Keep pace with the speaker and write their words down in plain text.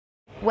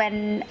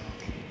when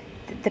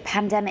the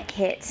pandemic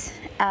hit,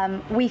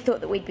 we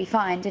thought that we'd be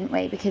fine, didn't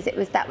we? Because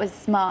that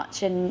was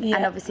March, and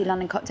obviously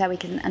London Cocktail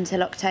Week isn't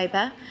until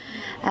October,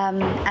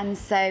 and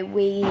so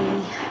we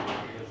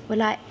were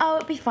like, oh,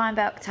 it'll be fine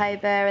by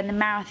October, and the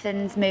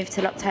marathons moved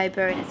till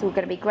October, and it's all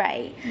going to be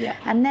great. Yeah.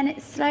 And then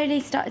it slowly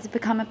started to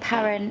become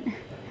apparent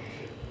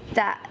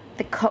that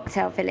the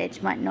cocktail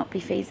village might not be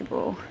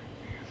feasible.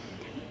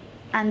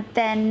 And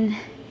then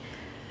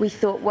we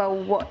thought, well,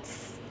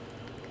 what's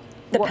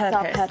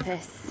our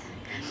purpose?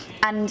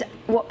 And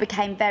what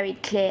became very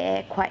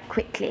clear quite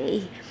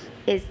quickly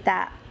is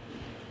that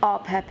our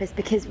purpose,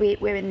 because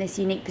we're in this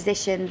unique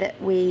position that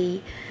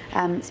we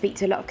speak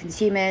to a lot of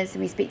consumers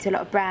and we speak to a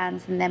lot of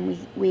brands, and then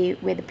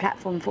we're the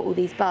platform for all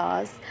these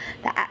bars,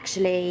 that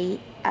actually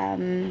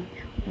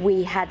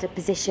we had a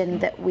position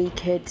that we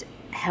could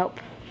help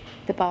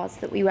the bars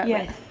that we work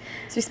with.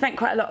 So we spent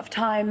quite a lot of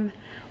time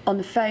on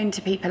the phone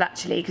to people,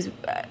 actually, because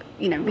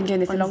we've been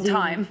doing this a long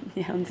time.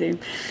 Yeah, on Zoom.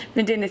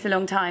 Been doing this a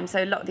long time,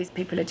 so a lot of these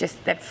people are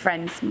just, they're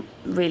friends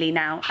really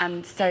now,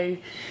 and so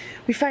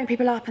we phoned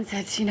people up and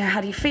said,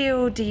 how do you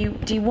feel? Do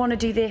you want to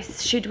do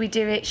this? Should we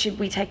do it? Should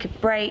we take a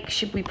break?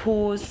 Should we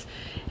pause?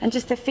 And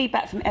just the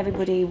feedback from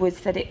everybody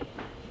was that it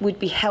would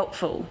be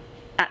helpful,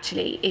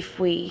 actually, if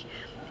we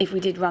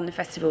did run the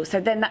festival.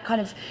 So then that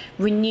kind of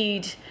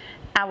renewed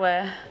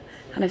our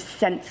kind of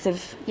sense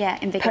of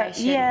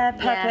invigoration,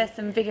 purpose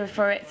and vigor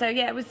for it. So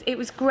it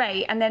was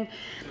great. And then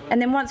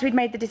once we'd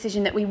made the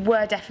decision that we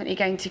were definitely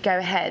going to go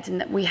ahead,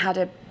 and that we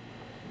had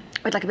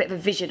like a bit of a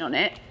vision on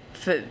it,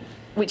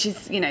 which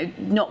is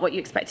not what you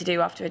expect to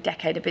do after a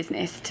decade of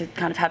business, to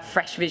kind of have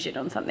fresh vision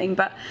on something.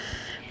 But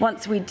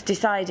once we'd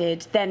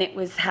decided, then it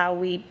was how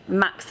we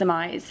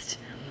maximised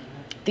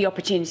the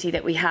opportunity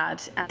that we had.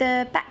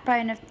 The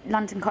backbone of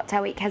London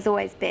Cocktail Week has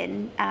always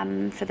been,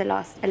 for the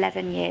last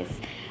 11 years,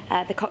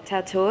 the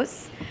cocktail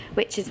tours,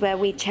 which is where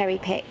we cherry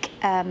pick.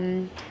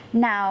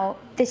 Now,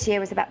 this year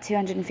was about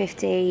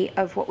 250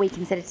 of what we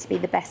consider to be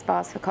the best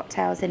bars for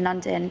cocktails in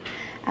London,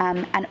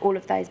 and all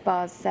of those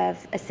bars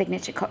serve a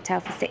signature cocktail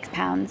for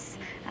 £6.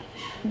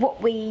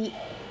 What we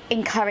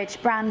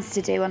encourage brands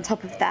to do on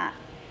top of that,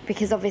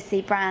 because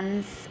obviously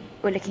brands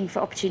were looking for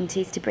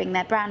opportunities to bring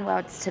their brand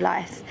worlds to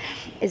life,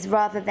 is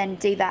rather than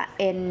do that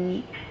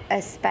in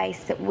a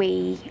space that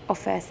we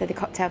offer, so the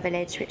Cocktail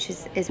Village, which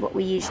is what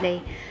we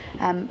usually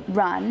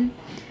run,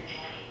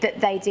 that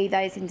they do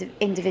those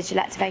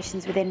individual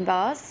activations within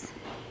bars.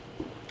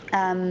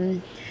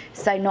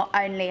 So not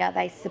only are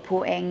they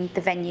supporting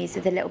the venues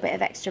with a little bit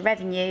of extra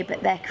revenue,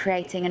 but they're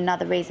creating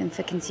another reason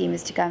for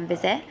consumers to go and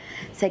visit.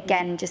 So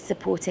again, just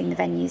supporting the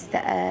venues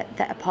that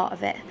are part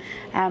of it.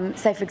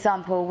 So for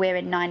example, we're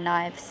in 9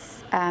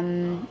 Lives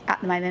at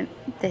the moment.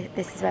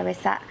 This is where we're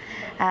sat,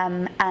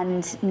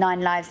 and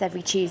 9 Lives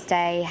every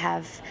Tuesday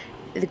have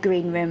the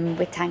green room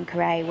with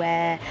Tanqueray,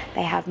 where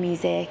they have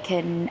music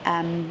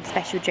and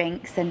special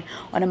drinks, and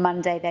on a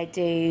Monday they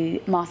do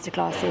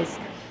masterclasses.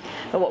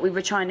 But what we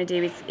were trying to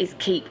do is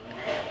keep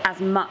as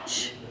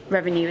much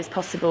revenue as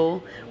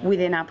possible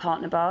within our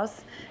partner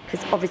bars,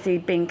 because obviously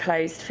being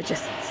closed for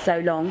just so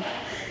long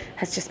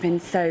has just been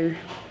so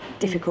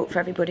difficult for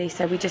everybody.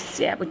 So we're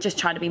just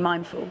trying to be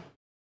mindful.